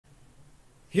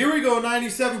Here we go,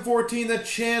 97-14, the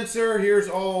Chancer. Here's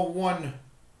all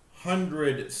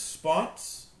 100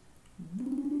 spots.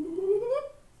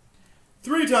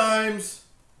 3 times.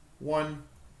 1,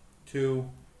 2,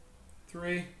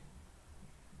 3.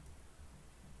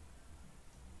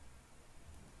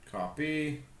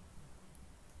 Copy.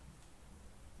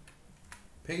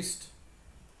 Paste.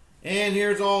 And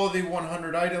here's all the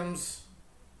 100 items.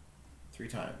 3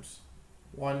 times.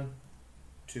 1,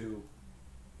 2,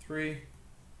 3.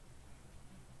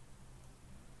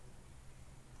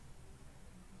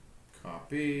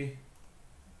 Copy.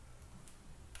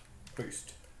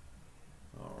 Paste.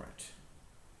 All right.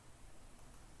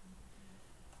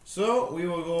 So we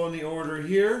will go in the order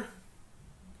here.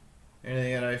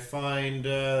 Anything that I find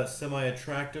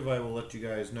semi-attractive, I will let you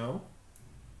guys know.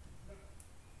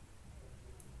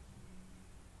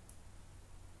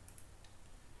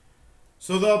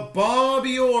 So the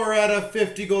Bobby Orr out of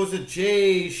 50 goes to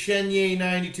Jay Chenier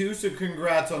 92. So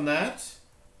congrats on that.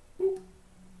 Whoop.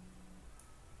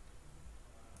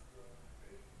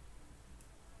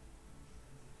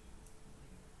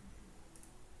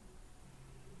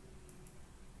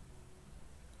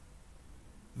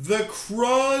 The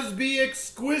Crosby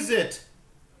Exquisite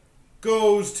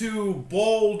goes to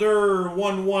Boulder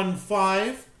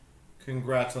 115.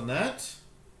 Congrats on that.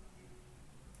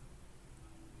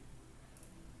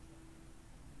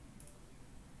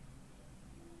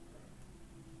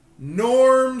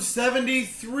 Norm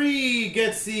 73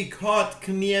 gets the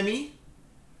Kotkaniemi.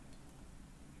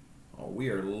 Oh, we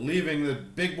are leaving the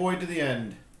big boy to the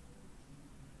end.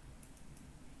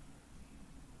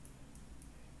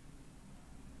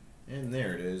 And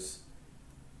there it is.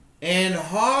 And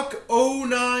Hawk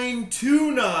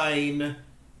 0929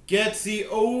 gets the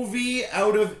Ovi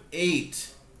out of 8.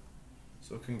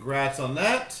 So congrats on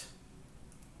that.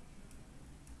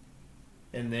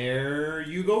 And there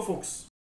you go, folks.